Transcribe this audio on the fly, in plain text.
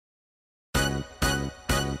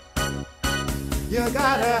You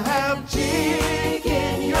gotta have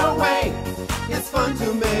chicken your way. It's fun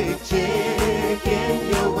to make chicken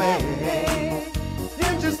your way.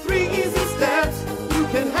 In just 3 easy steps, you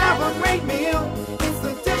can have a great meal. It's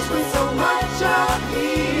the dish with so much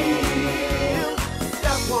appeal.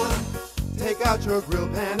 Step 1, take out your grill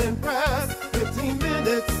pan and press. 15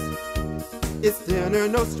 minutes, it's dinner,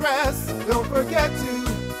 no stress. Don't forget to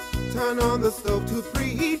turn on the stove to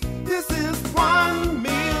preheat. This is one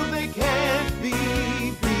meal that can't be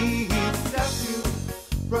beat. Step 2,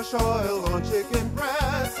 brush oil on chicken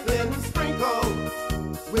breast, then sprinkle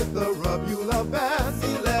with the rub you love best.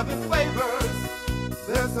 11 flavors,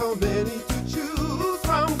 there's so many to choose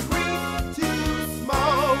from, Greek to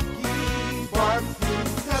smoky barbecue.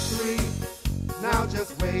 Step 3, now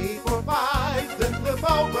just wait for 5, then flip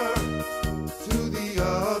over to the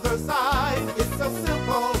other side. It's so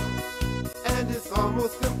simple and it's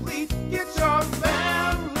almost complete. Get your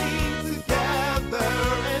family together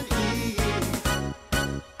and eat.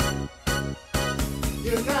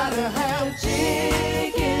 You gotta have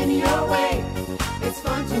chicken your way. It's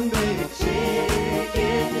fun to make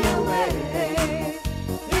chicken your way.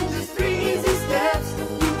 In just 3 easy steps,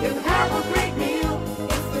 you can have a great meal.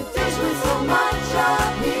 It's the dish with so much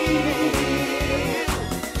appeal.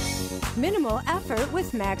 Minimal effort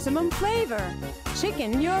with maximum flavor.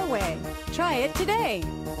 Chicken your way. Try it today.